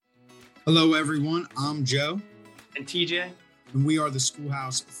Hello, everyone. I'm Joe, And TJ? and we are the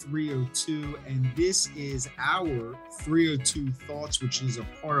Schoolhouse 302. And this is our 302 Thoughts, which is a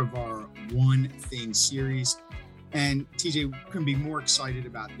part of our One Thing series. And TJ couldn't be more excited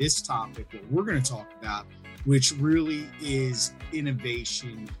about this topic, what we're going to talk about, which really is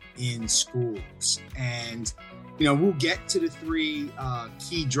innovation in schools. And, we'll get to the three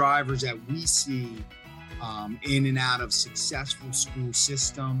key drivers that we see in and out of successful school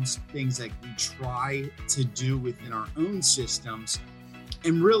systems, things that we try to do within our own systems.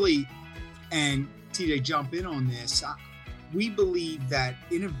 And really, and TJ, jump in on this. We believe that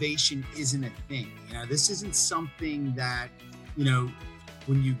innovation isn't a thing. This isn't something that,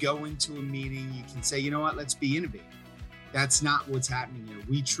 when you go into a meeting, you can say, you know what, let's be innovative. That's not what's happening here.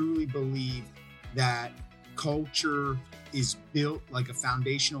 We truly believe that culture is built, like a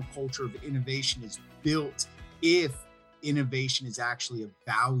foundational culture of innovation is built if innovation is actually a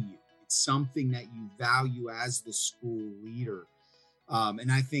value. It's something that you value as the school leader.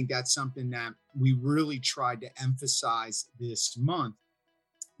 And I think that's something that we really tried to emphasize this month,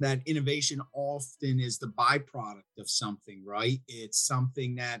 that innovation often is the byproduct of something, right? It's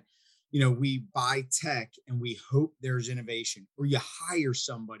something that, we buy tech and we hope there's innovation, or you hire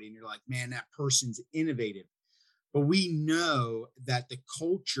somebody and you're like, man, that person's innovative. But we know that the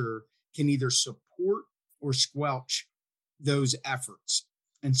culture can either support or squelch those efforts.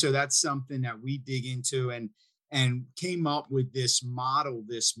 And so that's something that we dig into and came up with this model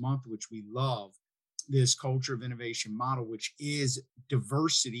this month, which we love, this culture of innovation model, which is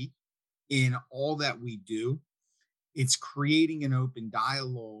diversity in all that we do. It's creating an open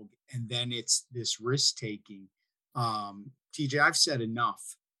dialogue, and then it's this risk taking. TJ, I've said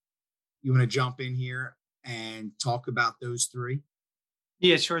enough. You want to jump in here and talk about those three?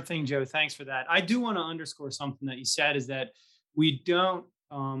 Yeah, sure thing, Joe. Thanks for that. I do want to underscore something that you said is that we don't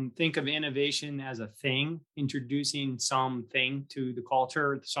think of innovation as a thing, introducing something to the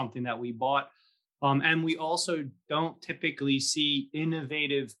culture, something that we bought. And we also don't typically see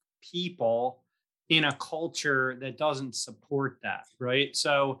innovative people in a culture that doesn't support that, right?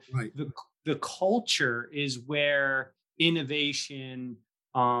 So Right. the culture is where innovation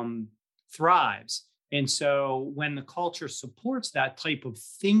thrives. And so when the culture supports that type of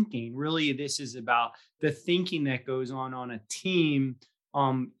thinking, really, this is about the thinking that goes on a team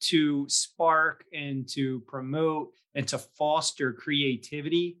to spark and to promote and to foster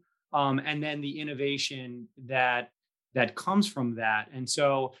creativity, and then the innovation that comes from that. And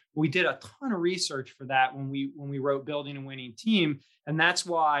so we did a ton of research for that when we wrote Building a Winning Team. And that's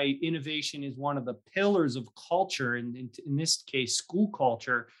why innovation is one of the pillars of culture, and in this case, school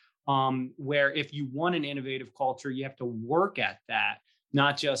culture, where if you want an innovative culture, you have to work at that,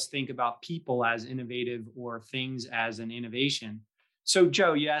 not just think about people as innovative or things as an innovation. So,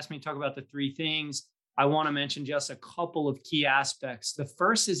 Joe, you asked me to talk about the three things. I want to mention just a couple of key aspects. The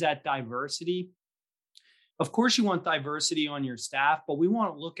first is that diversity. Of course, you want diversity on your staff, but we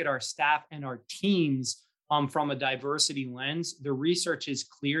want to look at our staff and our teams from a diversity lens. The research is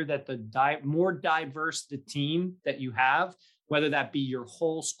clear that the more diverse the team that you have, whether that be your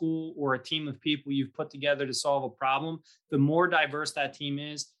whole school or a team of people you've put together to solve a problem, the more diverse that team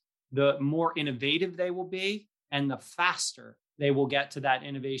is, the more innovative they will be, and the faster they will get to that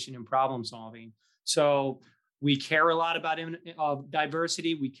innovation and problem solving. So we care a lot about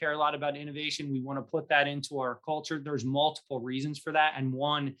diversity. We care a lot about innovation. We want to put that into our culture. There's multiple reasons for that. And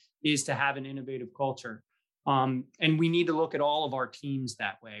one is to have an innovative culture. And we need to look at all of our teams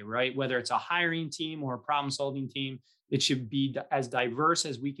that way, right? Whether it's a hiring team or a problem solving team, it should be as diverse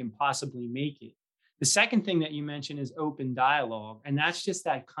as we can possibly make it. The second thing that you mentioned is open dialogue. And that's just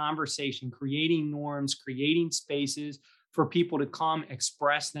that conversation, creating norms, creating spaces for people to come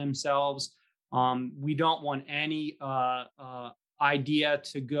express themselves. We don't want any idea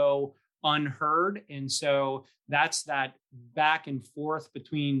to go unheard. And so that's that back and forth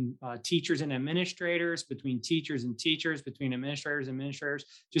between teachers and administrators, between teachers and teachers, between administrators and administrators,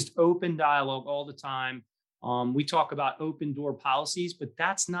 just open dialogue all the time. We talk about open door policies, but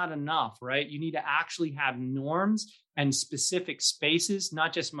that's not enough, right? You need to actually have norms and specific spaces,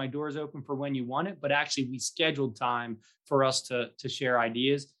 not just my door's open for when you want it, but actually we scheduled time for us to share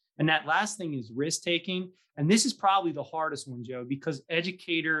ideas. And that last thing is risk taking. And this is probably the hardest one, Joe, because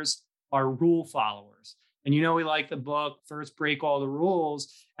educators are rule followers. And we like the book, First Break All the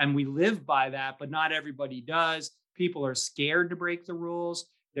Rules, and we live by that, but not everybody does. People are scared to break the rules.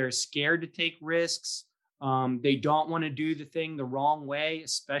 They're scared to take risks. They don't want to do the thing the wrong way,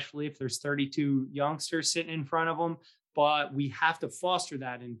 especially if there's 32 youngsters sitting in front of them. but we have to foster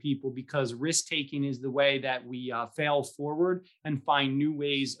that in people, because risk taking is the way that we fail forward and find new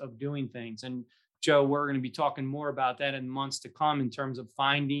ways of doing things. And Joe, we're going to be talking more about that in months to come in terms of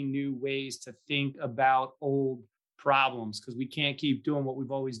finding new ways to think about old problems, because we can't keep doing what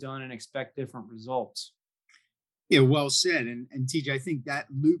we've always done and expect different results. Yeah, well said. And TJ, I think that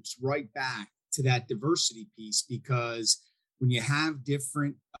loops right back to that diversity piece, because when you have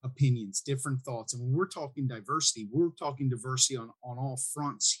different opinions, different thoughts, and when we're talking diversity on all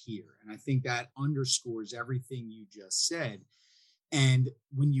fronts here. And I think that underscores everything you just said. And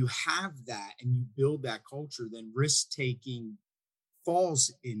when you have that and you build that culture, then risk taking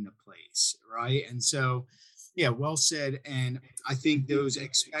falls into place, right? And so, yeah, well said. And I think those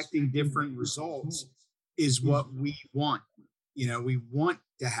expecting different results is what we want. You know, we want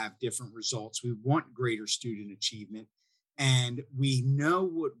to have different results. We want greater student achievement, and we know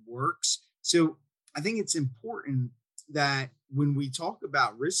what works. So I think it's important that when we talk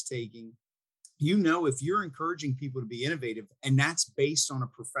about risk taking, you know, if you're encouraging people to be innovative and that's based on a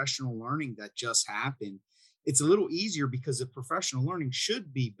professional learning that just happened, it's a little easier because the professional learning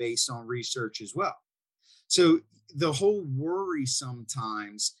should be based on research as well. So the whole worry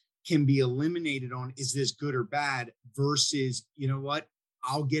sometimes can be eliminated on, is this good or bad, versus, you know what,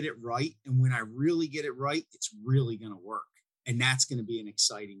 I'll get it right. And when I really get it right, it's really going to work. And that's going to be an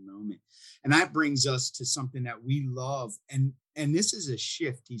exciting moment. And that brings us to something that we love. And this is a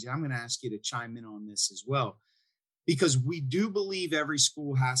shift, TJ. I'm going to ask you to chime in on this as well, because we do believe every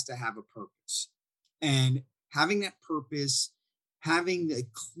school has to have a purpose. And having that purpose, having a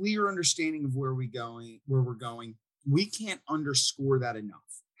clear understanding of where we're going, we can't underscore that enough.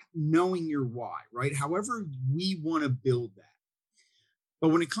 Knowing your why, right? However we want to build that. But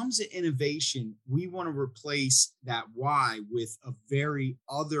when it comes to innovation, we want to replace that why with a very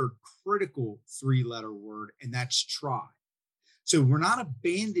other critical 3-letter word, and that's try. So we're not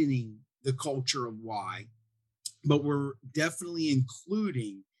abandoning the culture of why, but we're definitely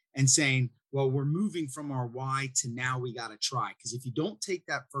including and saying, well, we're moving from our why to now we got to try. Because if you don't take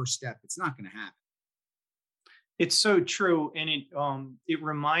that first step, it's not going to happen. It's so true. And it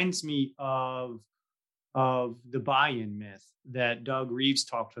reminds me of the buy-in myth that Doug Reeves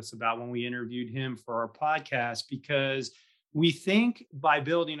talked to us about when we interviewed him for our podcast, because we think by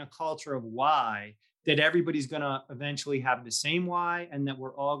building a culture of why that everybody's going to eventually have the same why and that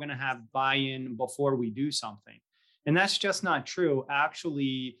we're all going to have buy-in before we do something. And that's just not true.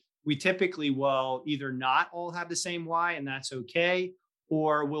 Actually, we typically will either not all have the same why, and that's okay,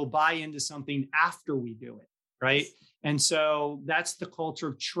 or we'll buy into something after we do it. Right. And so that's the culture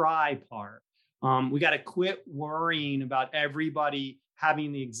of try part. We got to quit worrying about everybody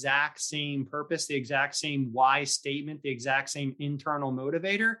having the exact same purpose, the exact same why statement, the exact same internal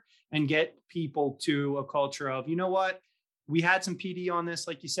motivator, and get people to a culture of, you know what, we had some PD on this,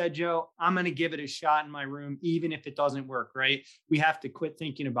 like you said, Joe, I'm going to give it a shot in my room, even if it doesn't work, right? We have to quit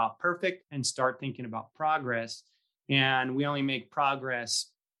thinking about perfect and start thinking about progress. And we only make progress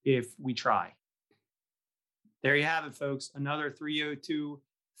if we try. There you have it, folks. Another 302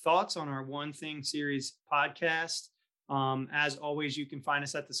 thoughts on our One Thing Series podcast. As always, you can find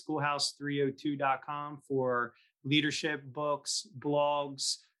us at theschoolhouse302.com for leadership books,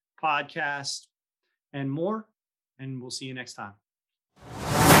 blogs, podcasts, and more. And we'll see you next time.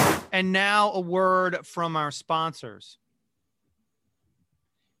 And now a word from our sponsors.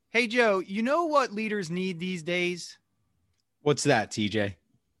 Hey, Joe, you know what leaders need these days? What's that, TJ?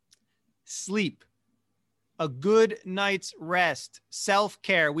 Sleep. A good night's rest,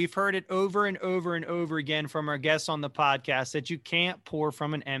 self-care. We've heard it over and over and over again from our guests on the podcast that you can't pour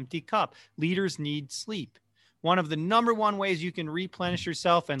from an empty cup. Leaders need sleep. One of the number one ways you can replenish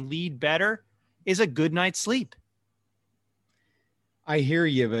yourself and lead better is a good night's sleep. I hear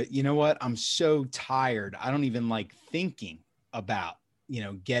you, but you know what? I'm so tired. I don't even like thinking about,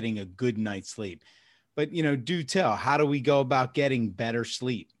 getting a good night's sleep. But, do tell, how do we go about getting better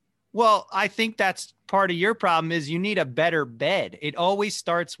sleep? Well, I think that's part of your problem is you need a better bed. It always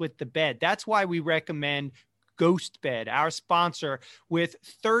starts with the bed. That's why we recommend Ghost Bed, our sponsor, with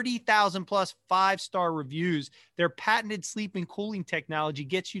 30,000 plus 5-star reviews. Their patented sleep and cooling technology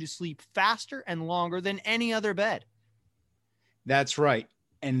gets you to sleep faster and longer than any other bed. That's right.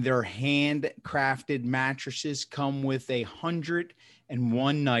 And their handcrafted mattresses come with a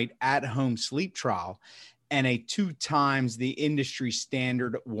 101 night at-home sleep trial and a 2 times the industry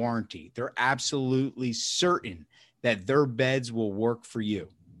standard warranty. They're absolutely certain that their beds will work for you.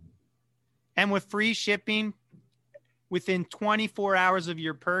 And with free shipping within 24 hours of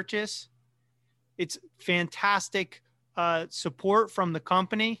your purchase, it's fantastic support from the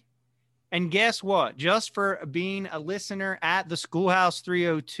company. And guess what? Just for being a listener at the Schoolhouse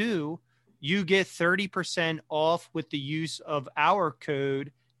 302, you get 30% off with the use of our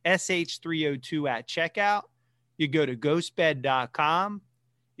code SH302 at checkout. You go to ghostbed.com.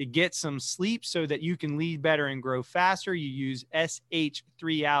 You get some sleep so that you can lead better and grow faster. You use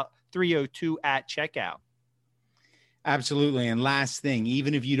SH302 at checkout. Absolutely. And last thing,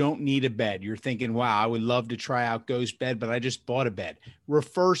 even if you don't need a bed, you're thinking, wow, I would love to try out Ghost Bed, but I just bought a bed.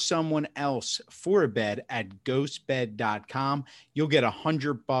 Refer someone else for a bed at ghostbed.com. You'll get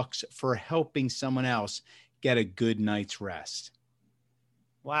 $100 for helping someone else get a good night's rest.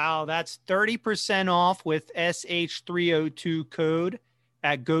 Wow, that's 30% off with SH302 code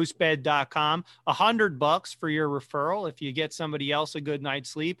at ghostbed.com. $100 for your referral if you get somebody else a good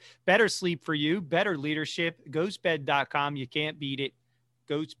night's sleep. Better sleep for you, better leadership. Ghostbed.com. You can't beat it.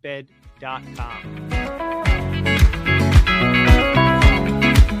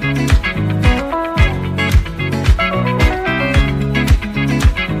 Ghostbed.com.